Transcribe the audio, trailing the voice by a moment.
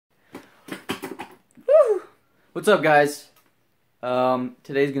What's up, guys?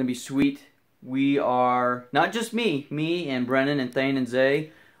 Today's gonna be sweet. We are, not just me and Brennan and Thane and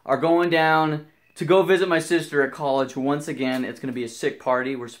Zay are going down to go visit my sister at college once again. It's gonna be a sick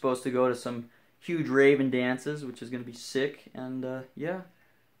party. We're supposed to go to some huge rave and dances, which is gonna be sick. And yeah,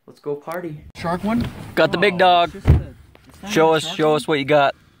 let's go party. Shark one? Got the big dog. Show us what you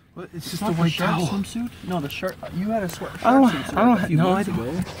got. What? It's just a white towel. Swimsuit? No, the shark. You had a shark swimsuit. No, I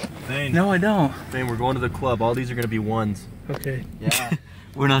don't. Thane. No, I don't. Thane, we're going to the club. All these are going to be ones. Okay. Yeah.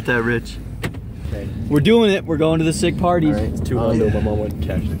 We're not that rich. Okay. We're doing it. We're going to the sick parties. All right, it's $200. Yeah. My mom went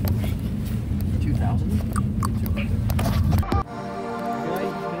cash it. 2,000? Can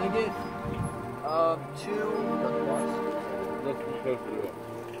I get 2 Dutch bars? Look, you're supposed to do it.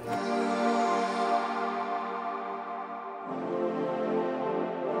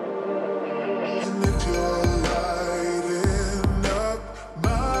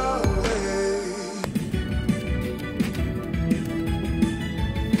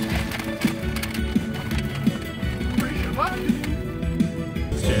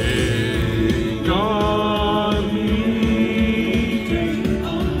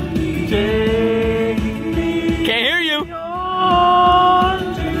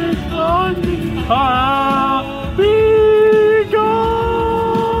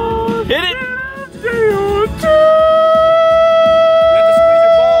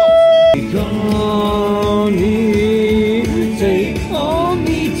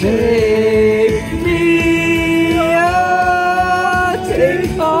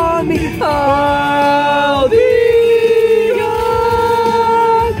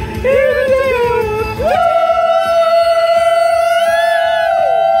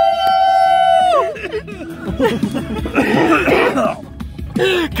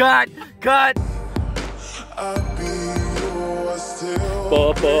 Cut!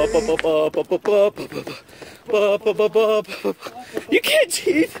 You can't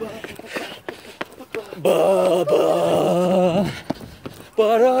cheat!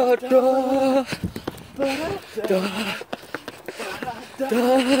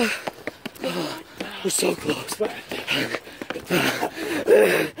 We're so close.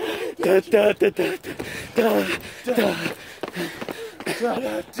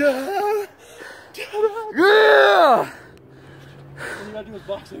 Yeah! All you gotta do is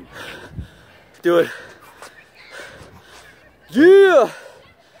boxing. Do it. Yeah!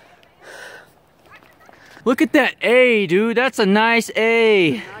 Look at that A, dude. That's a nice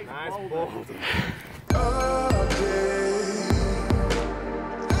A. Nice ball.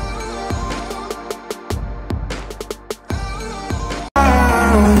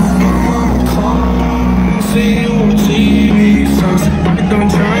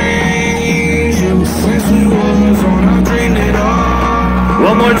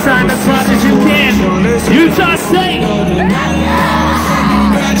 One more time as fast as you can. Utah State!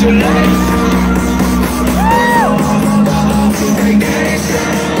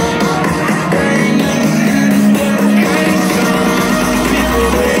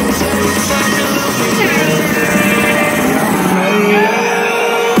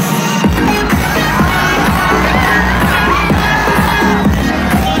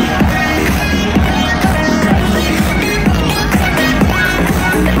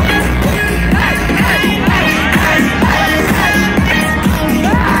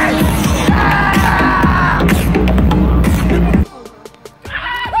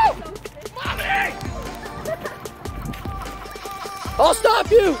 I'll stop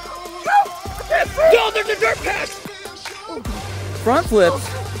you! Go, there's a dirt patch! Front flips.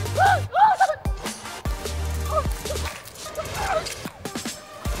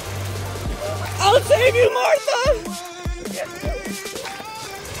 I'll save you, Martha!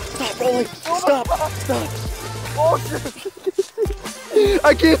 Stop rolling! Stop! Oh shit!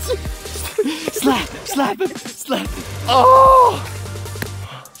 I can't see! Slap him! Oh!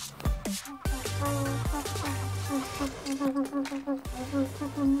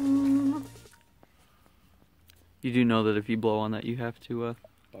 You do know that if you blow on that, you have to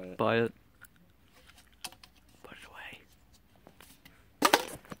buy it. Put it away.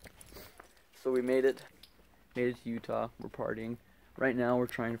 So we made it to Utah. We're partying. Right now we're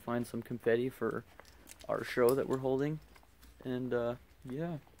trying to find some confetti for our show that we're holding. And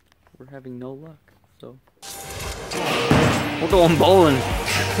yeah, we're having no luck. So we're going bowling.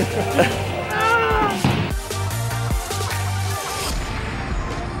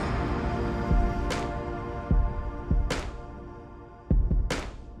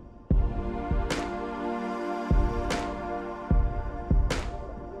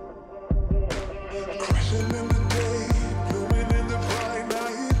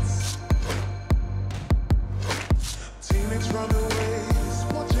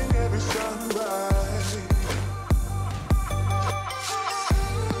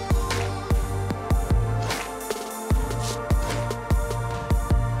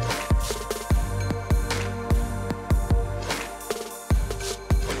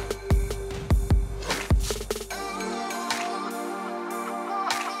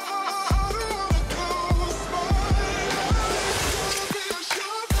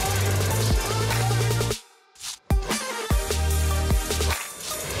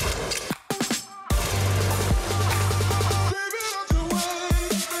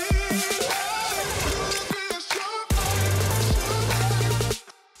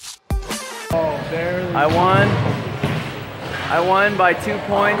 I won by 2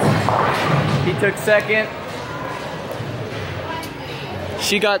 points. He took second.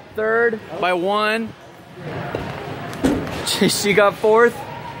 She got third by 1. She got fourth.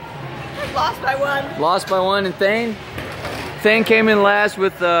 Lost by 1. Lost by 1. And Thane came in last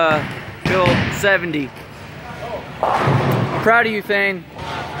with Phil 70. Proud of you, Thane.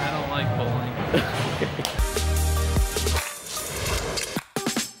 I don't like bowling.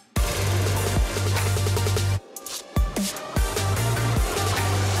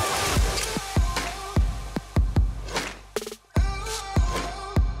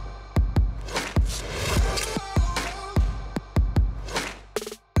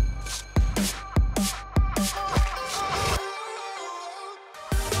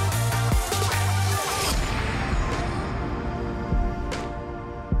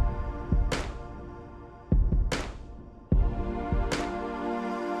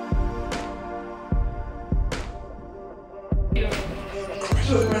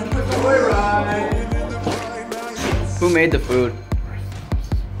 Who made the food?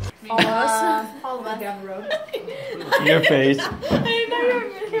 All of us. All of us. Down the road. Your face. I didn't know you were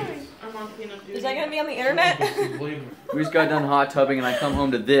videoing. I'm on peanut duty. Is that gonna be on the internet? We just got done hot tubbing and I come home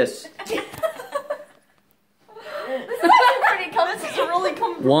to this. This is pretty comfortable. This is really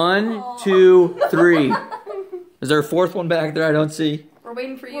comfortable. 1, 2, 3. Is there a fourth one back there I don't see? We're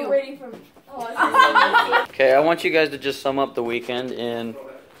waiting for you. We're waiting for. Okay, I want you guys to just sum up the weekend in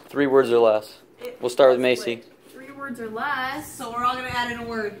 3 words or less. We'll start with Macy. 3 words or less. So we're all gonna add in a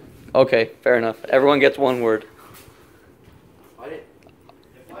word. Okay, fair enough. Everyone gets 1 word.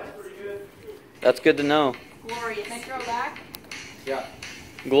 That's good to know. Glorious. Can I throw it back? Yeah.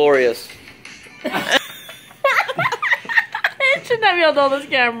 Glorious. Should not be able to hold this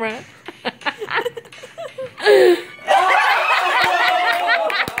camera.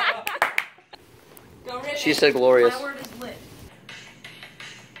 She said glorious. My word is lit.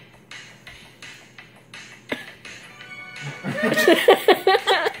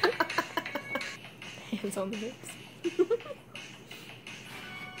 Hands on the hips.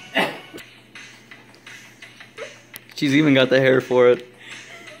 She's even got the hair for it.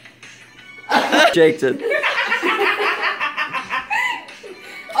 Jaked it.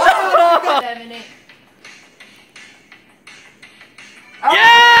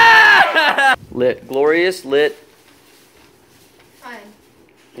 Yeah! Lit. Glorious, lit. Fine.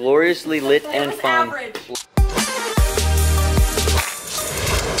 Gloriously lit and fun. Average.